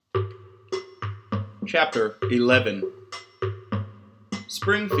Chapter 11.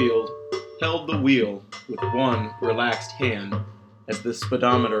 Springfield held the wheel with one relaxed hand as the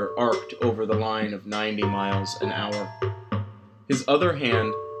speedometer arced over the line of 90 miles an hour. His other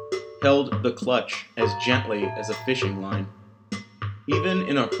hand held the clutch as gently as a fishing line. Even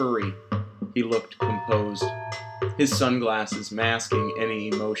in a hurry, he looked composed, his sunglasses masking any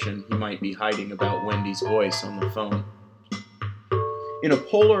emotion he might be hiding about Wendy's voice on the phone. In a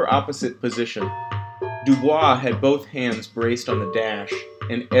polar opposite position, Dubois had both hands braced on the dash,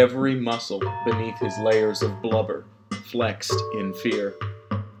 and every muscle beneath his layers of blubber flexed in fear.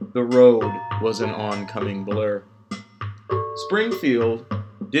 The road was an oncoming blur. Springfield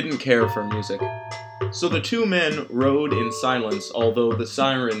didn't care for music, so the two men rode in silence, although the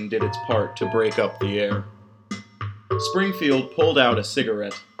siren did its part to break up the air. Springfield pulled out a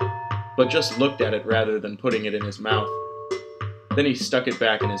cigarette, but just looked at it rather than putting it in his mouth. Then he stuck it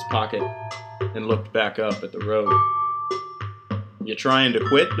back in his pocket and looked back up at the road. "You trying to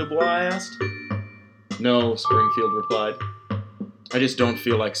quit?" Dubois asked. "No," Springfield replied. "I just don't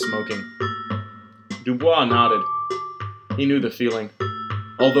feel like smoking." Dubois nodded. He knew the feeling,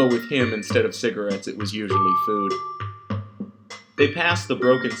 although with him, instead of cigarettes, it was usually food. They passed the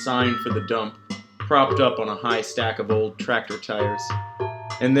broken sign for the dump, propped up on a high stack of old tractor tires,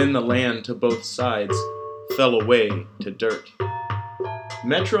 and then the land to both sides fell away to dirt.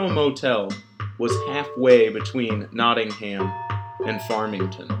 Metro Motel was halfway between Nottingham and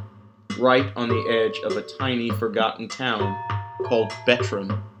Farmington, right on the edge of a tiny forgotten town called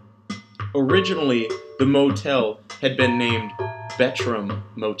Bettram. Originally, the motel had been named Bettram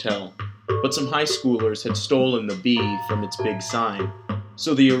Motel, but some high schoolers had stolen the B from its big sign,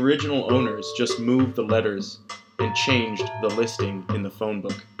 so the original owners just moved the letters and changed the listing in the phone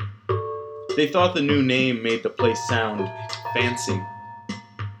book. They thought the new name made the place sound fancy,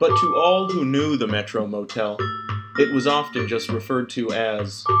 but to all who knew the Metro Motel, it was often just referred to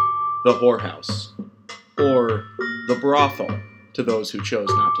as the whorehouse, or the brothel to those who chose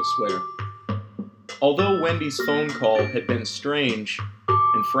not to swear. Although Wendy's phone call had been strange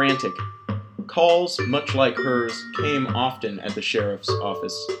and frantic, calls much like hers came often at the sheriff's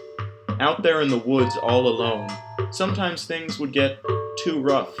office. Out there in the woods all alone, sometimes things would get too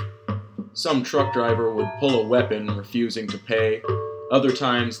rough. Some truck driver would pull a weapon, refusing to pay. Other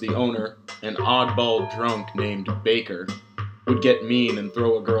times the owner, an oddball drunk named Baker, would get mean and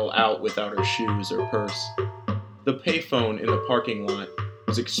throw a girl out without her shoes or purse. The payphone in the parking lot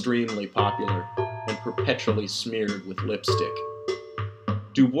was extremely popular and perpetually smeared with lipstick.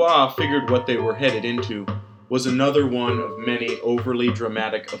 Dubois figured what they were headed into was another one of many overly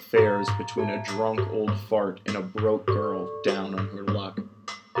dramatic affairs between a drunk old fart and a broke girl down on her luck.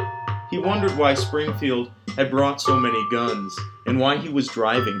 He wondered why Springfield had brought so many guns and why he was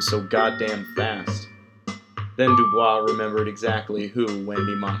driving so goddamn fast. Then Dubois remembered exactly who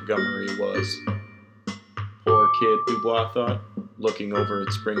Wendy Montgomery was. Poor kid, Dubois thought, looking over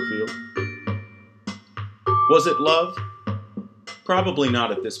at Springfield. Was it love? Probably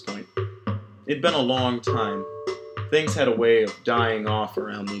not at this point. It'd been a long time. Things had a way of dying off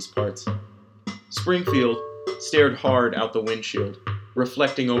around these parts. Springfield stared hard out the windshield,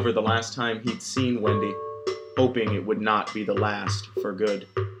 reflecting over the last time he'd seen Wendy, hoping it would not be the last for good.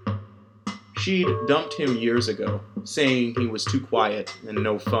 She'd dumped him years ago, saying he was too quiet and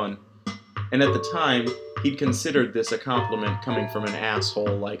no fun, and at the time, he'd considered this a compliment coming from an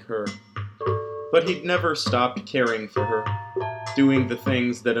asshole like her. But he'd never stopped caring for her, doing the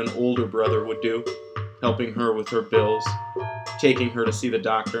things that an older brother would do, helping her with her bills, taking her to see the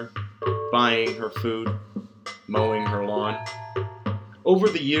doctor, buying her food, mowing her lawn. Over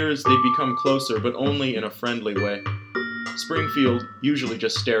the years, they'd become closer, but only in a friendly way. Springfield usually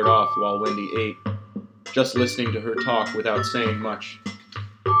just stared off while Wendy ate, just listening to her talk without saying much.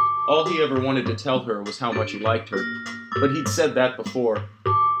 All he ever wanted to tell her was how much he liked her, but he'd said that before,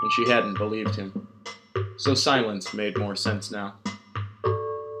 and she hadn't believed him. So silence made more sense now.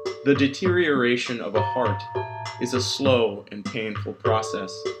 The deterioration of a heart is a slow and painful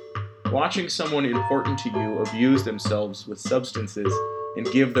process. Watching someone important to you abuse themselves with substances and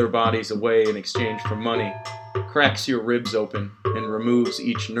give their bodies away in exchange for money cracks your ribs open and removes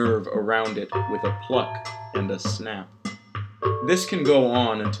each nerve around it with a pluck and a snap. This can go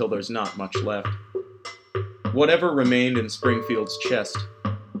on until there's not much left. Whatever remained in Springfield's chest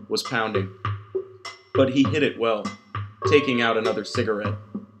was pounding, but he hid it well, taking out another cigarette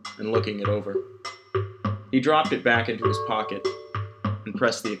and looking it over. He dropped it back into his pocket and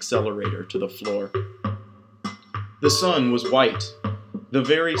pressed the accelerator to the floor. The sun was white, the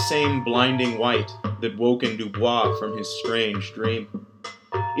very same blinding white that woken Dubois from his strange dream.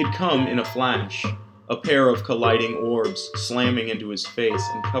 It'd come in a flash, a pair of colliding orbs slamming into his face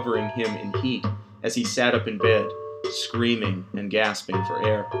and covering him in heat as he sat up in bed, screaming and gasping for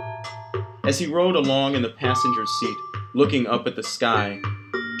air. As he rode along in the passenger seat, looking up at the sky,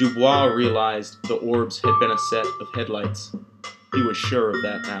 Dubois realized the orbs had been a set of headlights. He was sure of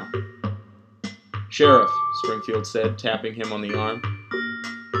that now. "Sheriff," Springfield said, tapping him on the arm.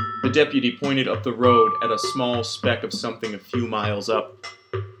 The deputy pointed up the road at a small speck of something a few miles up.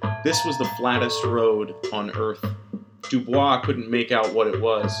 This was the flattest road on Earth. Dubois couldn't make out what it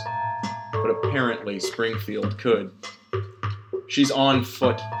was, but apparently Springfield could. "She's on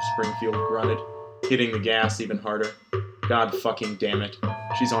foot," Springfield grunted, hitting the gas even harder. "God fucking damn it.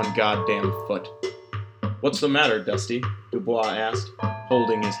 She's on goddamn foot." "What's the matter, Dusty?" Dubois asked,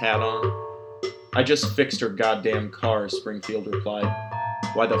 holding his hat on. "I just fixed her goddamn car," Springfield replied.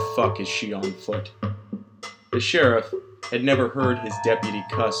 "Why the fuck is she on foot?" The sheriff had never heard his deputy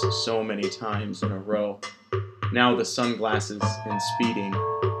cuss so many times in a row. Now the sunglasses and speeding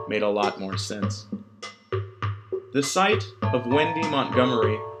made a lot more sense. The sight of Wendy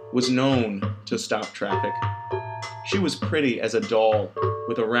Montgomery was known to stop traffic. She was pretty as a doll,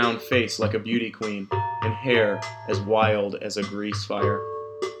 with a round face like a beauty queen, and hair as wild as a grease fire.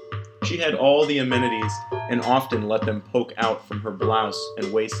 She had all the amenities and often let them poke out from her blouse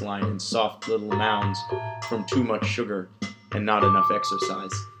and waistline in soft little mounds from too much sugar and not enough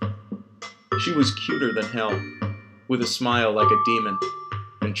exercise. She was cuter than hell, with a smile like a demon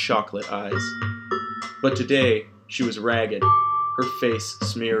and chocolate eyes. But today, she was ragged, her face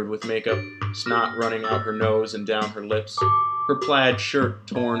smeared with makeup, snot running out her nose and down her lips, her plaid shirt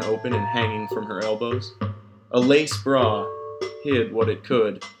torn open and hanging from her elbows. A lace bra hid what it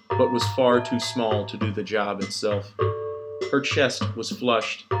could, but was far too small to do the job itself. Her chest was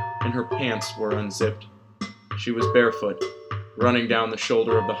flushed, and her pants were unzipped. She was barefoot, running down the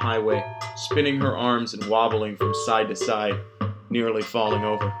shoulder of the highway, spinning her arms and wobbling from side to side, nearly falling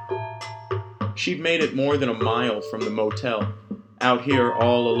over. She'd made it more than a mile from the motel. Out here,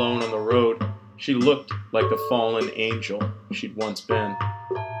 all alone on the road, she looked like the fallen angel she'd once been,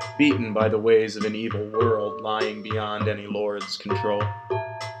 beaten by the ways of an evil world lying beyond any lord's control.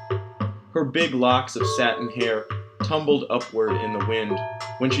 Her big locks of satin hair tumbled upward in the wind.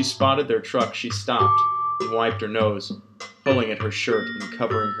 When she spotted their truck, she stopped and wiped her nose, pulling at her shirt and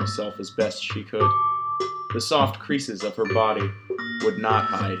covering herself as best she could. The soft creases of her body would not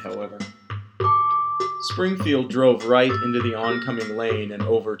hide, however. Springfield drove right into the oncoming lane and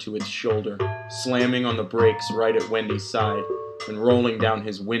over to its shoulder, slamming on the brakes right at Wendy's side and rolling down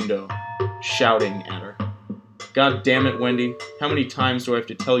his window, shouting at her. "God damn it, Wendy. How many times do I have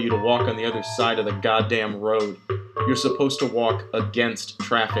to tell you to walk on the other side of the goddamn road? You're supposed to walk against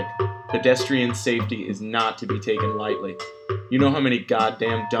traffic. Pedestrian safety is not to be taken lightly. You know how many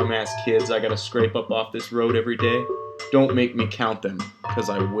goddamn dumbass kids I gotta scrape up off this road every day? Don't make me count them, 'cause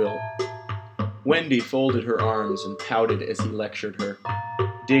I will." Wendy folded her arms and pouted as he lectured her,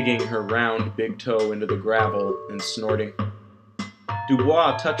 digging her round big toe into the gravel and snorting.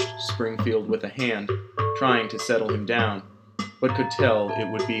 Dubois touched Springfield with a hand, trying to settle him down, but could tell it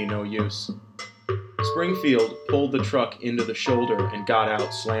would be no use. Springfield pulled the truck into the shoulder and got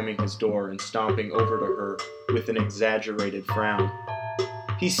out, slamming his door and stomping over to her with an exaggerated frown.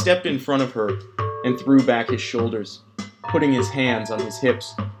 He stepped in front of her and threw back his shoulders, putting his hands on his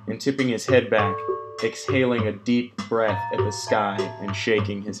hips and tipping his head back, exhaling a deep breath at the sky and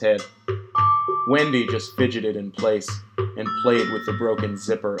shaking his head. Wendy just fidgeted in place and played with the broken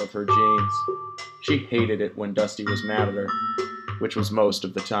zipper of her jeans. She hated it when Dusty was mad at her, which was most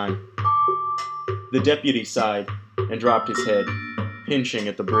of the time. The deputy sighed and dropped his head, pinching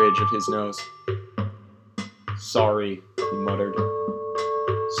at the bridge of his nose. "Sorry," he muttered.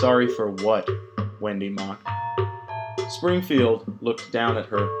 "Sorry for what?" Wendy mocked. Springfield looked down at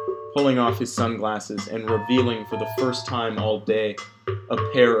her, pulling off his sunglasses and revealing for the first time all day a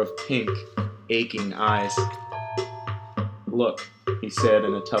pair of pink, aching eyes. "Look," he said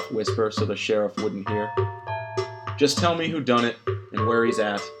in a tough whisper so the sheriff wouldn't hear. "Just tell me who done it and where he's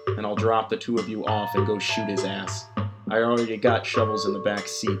at, and I'll drop the two of you off and go shoot his ass. I already got shovels in the back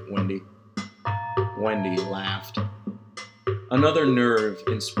seat, Wendy." Wendy laughed. Another nerve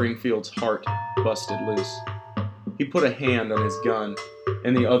in Springfield's heart busted loose. He put a hand on his gun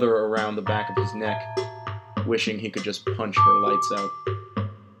and the other around the back of his neck, wishing he could just punch her lights out.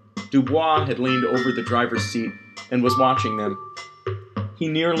 Dubois had leaned over the driver's seat and was watching them. He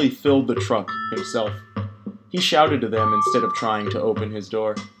nearly filled the truck himself. He shouted to them instead of trying to open his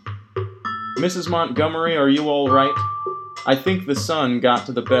door. "Mrs. Montgomery, are you all right? I think the sun got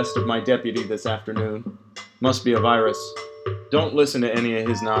to the best of my deputy this afternoon. Must be a virus. Don't listen to any of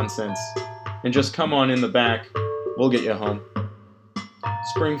his nonsense. and just come on in the back. We'll get you home.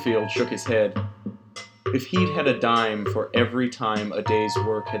 Springfield shook his head. If he'd had a dime for every time a day's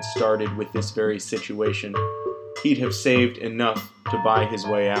work had started with this very situation, he'd have saved enough to buy his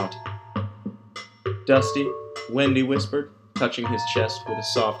way out. Dusty, Wendy whispered, touching his chest with a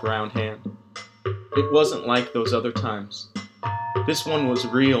soft round hand. It wasn't like those other times. This one was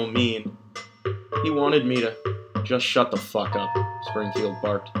real mean. He wanted me to just shut the fuck up, Springfield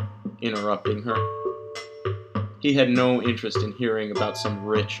barked, interrupting her. He had no interest in hearing about some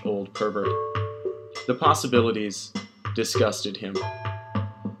rich old pervert. The possibilities disgusted him.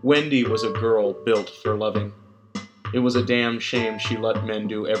 Wendy was a girl built for loving. It was a damn shame she let men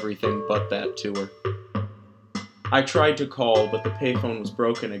do everything but that to her. I tried to call, but the payphone was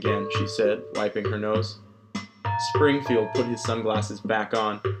broken again, she said, wiping her nose. Springfield put his sunglasses back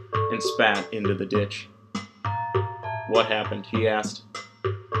on and spat into the ditch. What happened? He asked.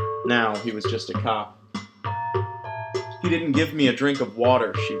 Now he was just a cop. He didn't give me a drink of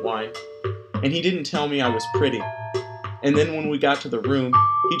water, she whined. And he didn't tell me I was pretty. And then when we got to the room,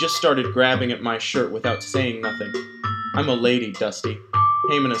 he just started grabbing at my shirt without saying nothing. I'm a lady, Dusty.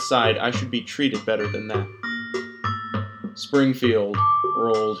 Payment aside, I should be treated better than that. Springfield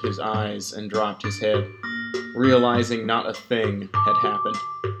rolled his eyes and dropped his head, realizing not a thing had happened,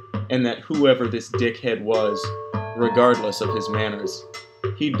 and that whoever this dickhead was, regardless of his manners,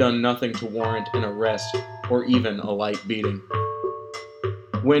 he'd done nothing to warrant an arrest or even a light beating.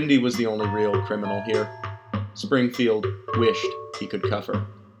 Wendy was the only real criminal here. Springfield wished he could cuff her.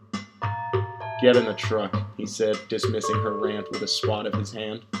 Get in the truck, he said, dismissing her rant with a swat of his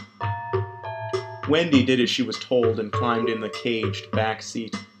hand. Wendy did as she was told and climbed in the caged back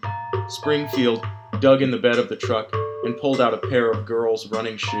seat. Springfield dug in the bed of the truck and pulled out a pair of girls'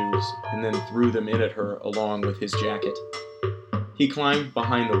 running shoes and then threw them in at her along with his jacket. He climbed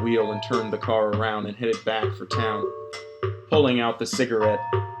behind the wheel and turned the car around and headed back for town, pulling out the cigarette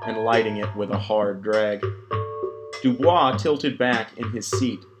and lighting it with a hard drag. Dubois tilted back in his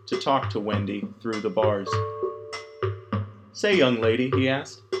seat to talk to Wendy through the bars. Say, young lady, he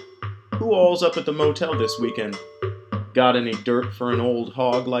asked, who all's up at the motel this weekend? Got any dirt for an old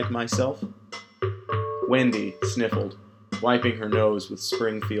hog like myself? Wendy sniffled, wiping her nose with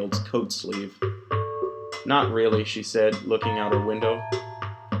Springfield's coat sleeve. Not really, she said, looking out her window.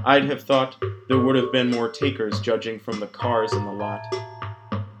 I'd have thought there would have been more takers judging from the cars in the lot.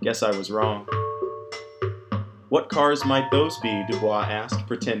 Guess I was wrong. What cars might those be? Dubois asked,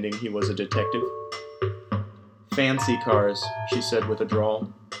 pretending he was a detective. Fancy cars, she said with a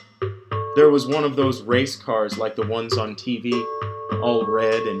drawl. There was one of those race cars like the ones on TV, all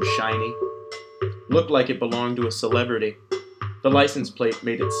red and shiny. Looked like it belonged to a celebrity. The license plate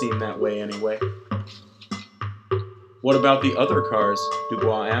made it seem that way anyway. What about the other cars?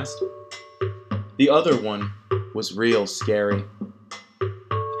 Dubois asked. The other one was real scary.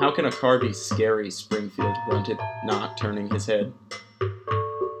 How can a car be scary? Springfield grunted, not turning his head.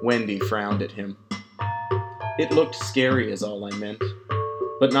 Wendy frowned at him. It looked scary is all I meant,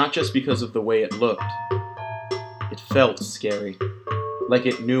 but not just because of the way it looked. It felt scary, like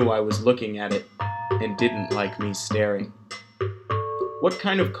it knew I was looking at it and didn't like me staring. What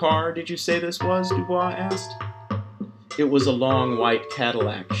kind of car did you say this was? Dubois asked. It was a long white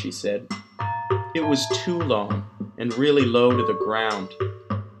Cadillac, she said. It was too long and really low to the ground.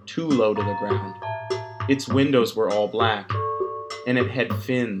 Too low to the ground. Its windows were all black, and it had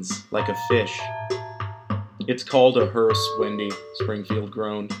fins like a fish. It's called a hearse, Wendy, Springfield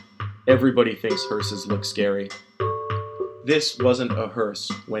groaned. Everybody thinks hearses look scary. This wasn't a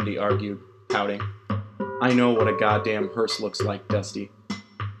hearse, Wendy argued, pouting. I know what a goddamn hearse looks like, Dusty.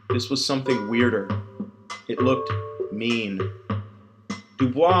 This was something weirder. It looked mean.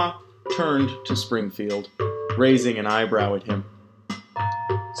 Dubois turned to Springfield, raising an eyebrow at him.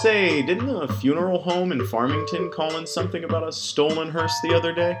 Say, didn't the funeral home in Farmington call in something about a stolen hearse the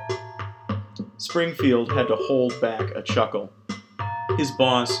other day? Springfield had to hold back a chuckle. His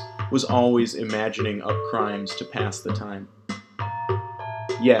boss was always imagining up crimes to pass the time.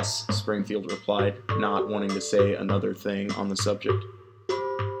 Yes, Springfield replied, not wanting to say another thing on the subject.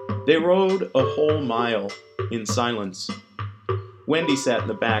 They rode a whole mile in silence. Wendy sat in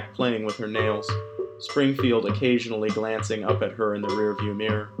the back playing with her nails, Springfield occasionally glancing up at her in the rearview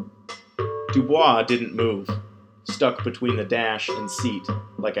mirror. Dubois didn't move, stuck between the dash and seat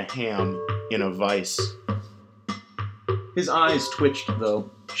like a ham in a vice. His eyes twitched, though,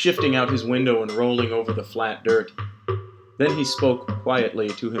 shifting out his window and rolling over the flat dirt. Then he spoke quietly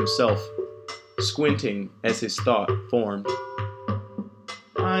to himself, squinting as his thought formed.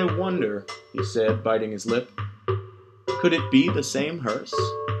 I wonder, he said, biting his lip, could it be the same hearse?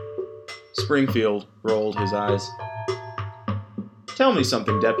 Springfield rolled his eyes. "Tell me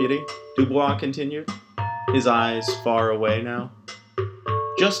something, Deputy," Dubois continued, his eyes far away now.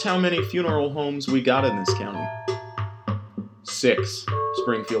 "Just how many funeral homes we got in this county?" "6,"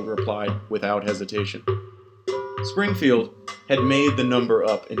 Springfield replied without hesitation. Springfield had made the number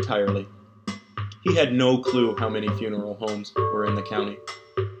up entirely. He had no clue how many funeral homes were in the county.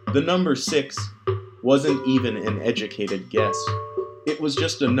 The number 6 wasn't even an educated guess. It was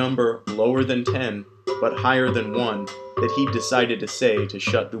just a number lower than 10, but higher than 1, that he decided to say to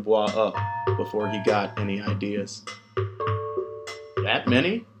shut Dubois up before he got any ideas. "That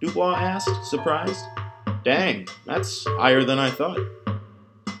many?" Dubois asked, surprised. "Dang, that's higher than I thought."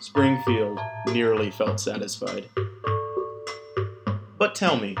 Springfield nearly felt satisfied. "But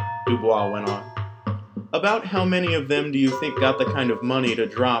tell me," Dubois went on, "about how many of them do you think got the kind of money to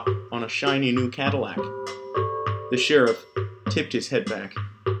drop on a shiny new Cadillac?" The sheriff tipped his head back.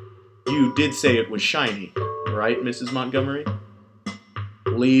 "You did say it was shiny, right, Mrs. Montgomery?"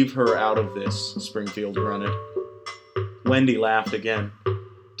 "Leave her out of this," Springfield grunted. Wendy laughed again.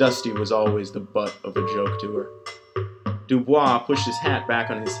 Dusty was always the butt of a joke to her. Dubois pushed his hat back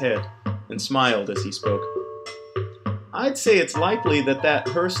on his head and smiled as he spoke. "I'd say it's likely that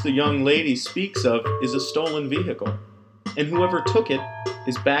hearse the young lady speaks of is a stolen vehicle, and whoever took it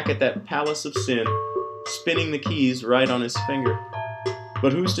is back at that palace of sin, spinning the keys right on his finger.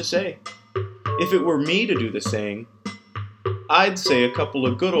 But who's to say? If it were me to do the saying, I'd say a couple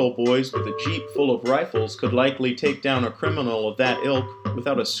of good old boys with a jeep full of rifles could likely take down a criminal of that ilk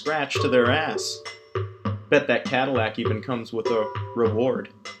without a scratch to their ass. Bet that Cadillac even comes with a reward.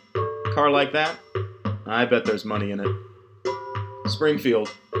 Car like that? I bet there's money in it."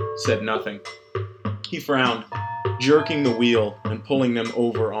 Springfield said nothing. He frowned, jerking the wheel and pulling them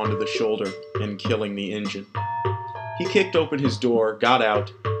over onto the shoulder and killing the engine. He kicked open his door, got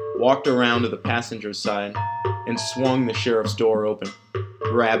out, walked around to the passenger's side, and swung the sheriff's door open,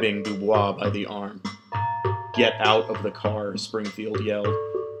 grabbing Dubois by the arm. "Get out of the car," Springfield yelled,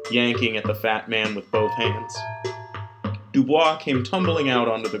 yanking at the fat man with both hands. Dubois came tumbling out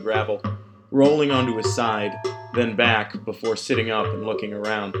onto the gravel, rolling onto his side, then back before sitting up and looking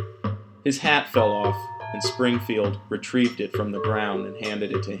around. His hat fell off, and Springfield retrieved it from the ground and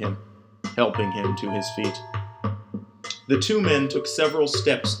handed it to him, helping him to his feet. The two men took several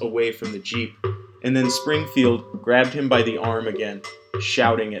steps away from the jeep, and then Springfield grabbed him by the arm again,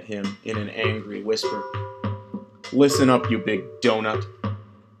 shouting at him in an angry whisper. "Listen up, you big donut.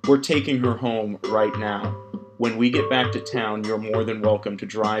 We're taking her home right now. When we get back to town, you're more than welcome to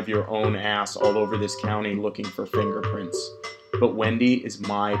drive your own ass all over this county looking for fingerprints. But Wendy is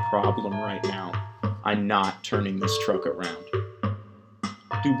my problem right now. I'm not turning this truck around."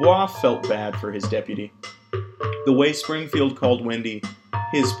 Dubois felt bad for his deputy. The way Springfield called Wendy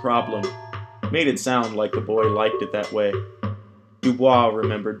his problem made it sound like the boy liked it that way. Dubois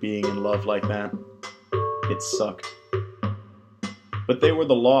remembered being in love like that. It sucked. But they were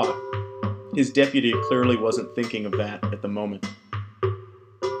the law. His deputy clearly wasn't thinking of that at the moment.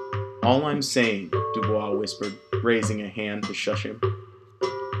 "All I'm saying," Dubois whispered, raising a hand to shush him,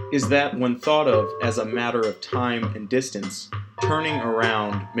 "is that when thought of as a matter of time and distance, turning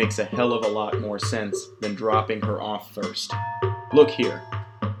around makes a hell of a lot more sense than dropping her off first. Look here."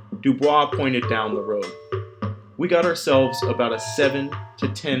 Dubois pointed down the road. "We got ourselves about a 7 to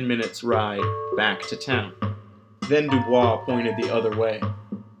 10 minutes ride back to town." Then Dubois pointed the other way.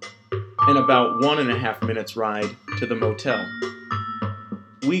 "And about 1.5 minutes ride to the motel.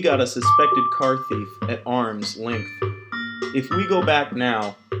 We got a suspected car thief at arm's length. If we go back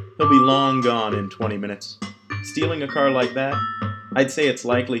now, he'll be long gone in 20 minutes. Stealing a car like that, I'd say it's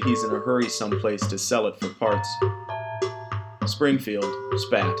likely he's in a hurry someplace to sell it for parts." Springfield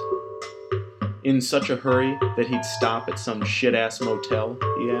spat. "In such a hurry that he'd stop at some shit-ass motel?"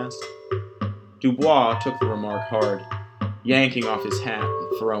 he asked. Dubois took the remark hard, yanking off his hat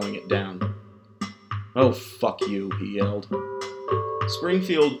and throwing it down. "Oh, fuck you," he yelled.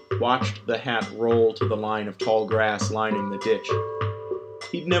 Springfield watched the hat roll to the line of tall grass lining the ditch.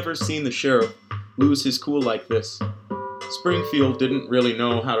 He'd never seen the sheriff lose his cool like this. Springfield didn't really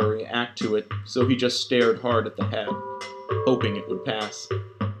know how to react to it, so he just stared hard at the hat, hoping it would pass.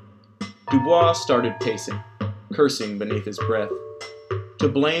 Dubois started pacing, cursing beneath his breath. To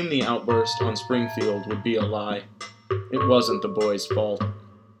blame the outburst on Springfield would be a lie. It wasn't the boy's fault.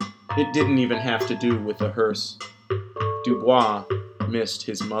 It didn't even have to do with the hearse. Dubois missed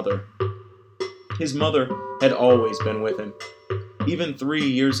his mother. His mother had always been with him. Even 3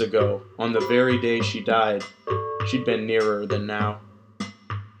 years ago, on the very day she died, she'd been nearer than now.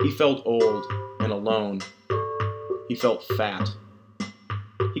 He felt old and alone. He felt fat.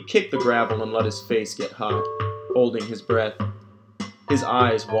 He kicked the gravel and let his face get hot, holding his breath. His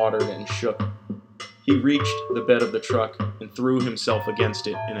eyes watered and shook. He reached the bed of the truck and threw himself against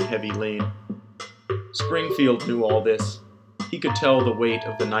it in a heavy lean. Springfield knew all this. He could tell the weight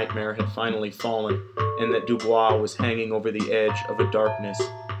of the nightmare had finally fallen, and that Dubois was hanging over the edge of a darkness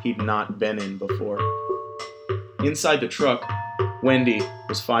he'd not been in before. Inside the truck, Wendy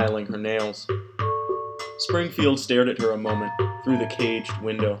was filing her nails. Springfield stared at her a moment through the caged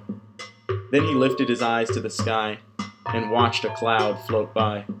window. Then he lifted his eyes to the sky and watched a cloud float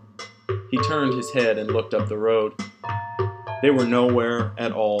by. He turned his head and looked up the road. They were nowhere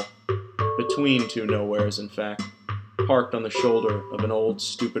at all. Between two nowheres, in fact, parked on the shoulder of an old,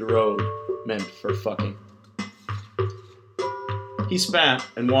 stupid road meant for fucking. He spat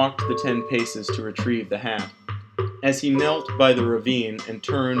and walked the 10 paces to retrieve the hat. As he knelt by the ravine and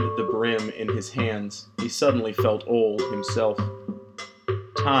turned the brim in his hands, he suddenly felt old himself.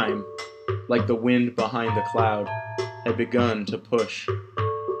 Time, like the wind behind the cloud, had begun to push.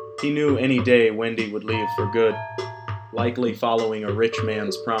 He knew any day Wendy would leave for good, likely following a rich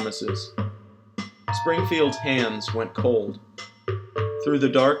man's promises. Springfield's hands went cold. Through the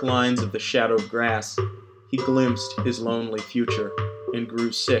dark lines of the shadowed grass, he glimpsed his lonely future and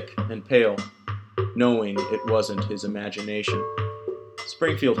grew sick and pale, knowing it wasn't his imagination.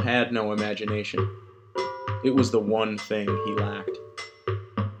 Springfield had no imagination. It was the one thing he lacked.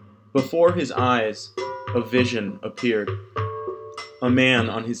 Before his eyes, a vision appeared. A man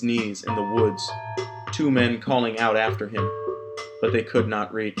on his knees in the woods, 2 men calling out after him, but they could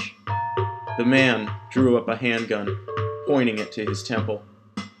not reach. The man drew up a handgun, pointing it to his temple.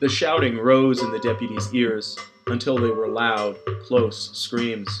 The shouting rose in the deputy's ears until they were loud, close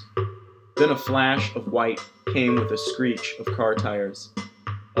screams. Then a flash of white came with a screech of car tires.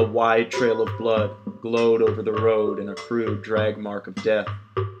 A wide trail of blood glowed over the road in a crude drag mark of death.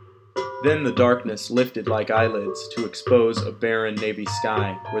 Then the darkness lifted like eyelids to expose a barren navy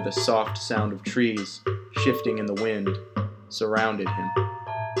sky where the soft sound of trees, shifting in the wind, surrounded him.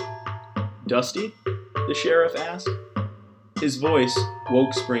 "Dusty?" the sheriff asked. His voice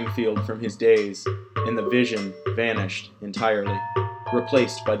woke Springfield from his daze, and the vision vanished entirely,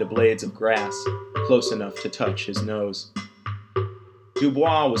 replaced by the blades of grass close enough to touch his nose.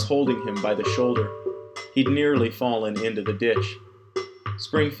 Dubois was holding him by the shoulder. He'd nearly fallen into the ditch.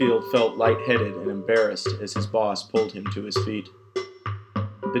 Springfield felt lightheaded and embarrassed as his boss pulled him to his feet.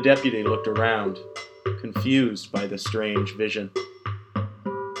 The deputy looked around, confused by the strange vision.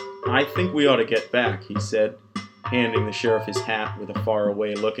 "I think we ought to get back," he said, handing the sheriff his hat with a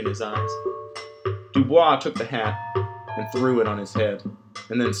faraway look in his eyes. Dubois took the hat and threw it on his head,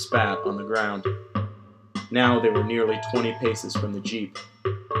 and then spat on the ground. Now they were nearly 20 paces from the jeep.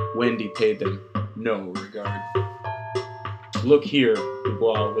 Wendy paid them no regard. "Look here,"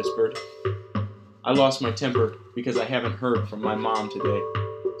 Dubois whispered. "I lost my temper because I haven't heard from my mom today.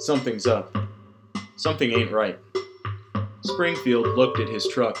 Something's up. Something ain't right." Springfield looked at his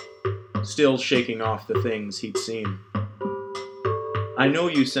truck, still shaking off the things he'd seen. "I know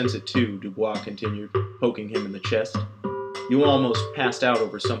you sense it too," Dubois continued, poking him in the chest. "You almost passed out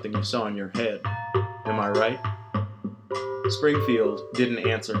over something you saw in your head. Am I right?" Springfield didn't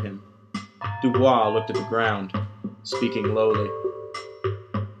answer him. Dubois looked at the ground, speaking lowly.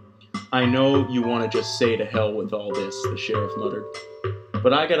 "I know you want to just say to hell with all this," the sheriff muttered,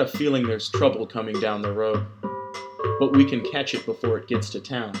 "but I got a feeling there's trouble coming down the road. But we can catch it before it gets to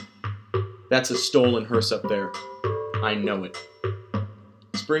town. That's a stolen hearse up there. I know it."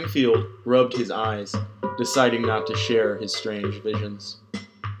 Springfield rubbed his eyes, deciding not to share his strange visions.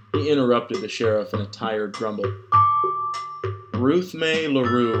 He interrupted the sheriff in a tired grumble. "Ruth Mae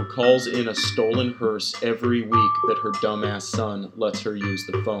LaRue calls in a stolen hearse every week that her dumbass son lets her use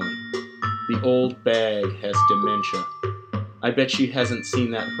the phone. The old bag has dementia. I bet she hasn't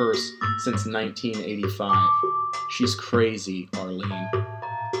seen that hearse since 1985. She's crazy, Arlene.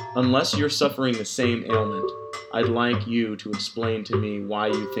 Unless you're suffering the same ailment, I'd like you to explain to me why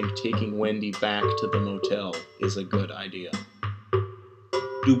you think taking Wendy back to the motel is a good idea."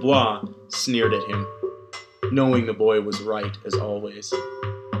 Dubois sneered at him, knowing the boy was right as always.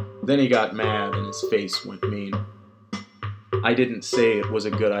 Then he got mad and his face went mean. "I didn't say it was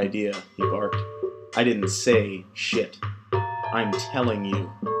a good idea," he barked. "I didn't say shit. I'm telling you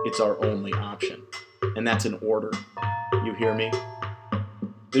it's our only option, and that's an order. You hear me?"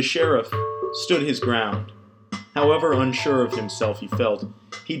 The sheriff stood his ground. However unsure of himself he felt,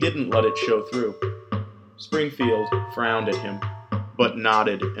 he didn't let it show through. Springfield frowned at him, but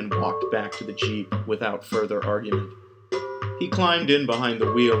nodded and walked back to the jeep without further argument. He climbed in behind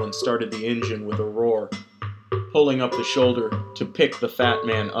the wheel and started the engine with a roar. pulling up the shoulder to pick the fat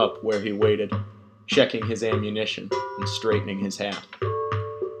man up where he waited, checking his ammunition and straightening his hat.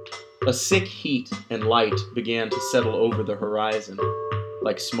 A sick heat and light began to settle over the horizon,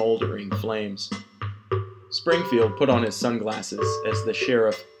 like smoldering flames. Springfield put on his sunglasses as the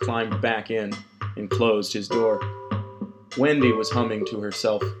sheriff climbed back in and closed his door. Wendy was humming to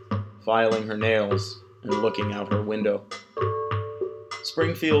herself, filing her nails and looking out her window.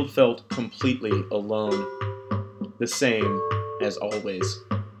 Springfield felt completely alone, the same as always.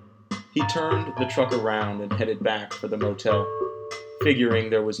 He turned the truck around and headed back for the motel, figuring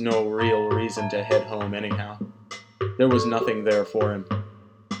there was no real reason to head home anyhow. There was nothing there for him.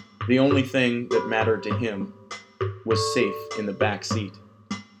 The only thing that mattered to him was safe in the back seat,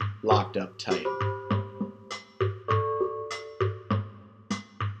 locked up tight.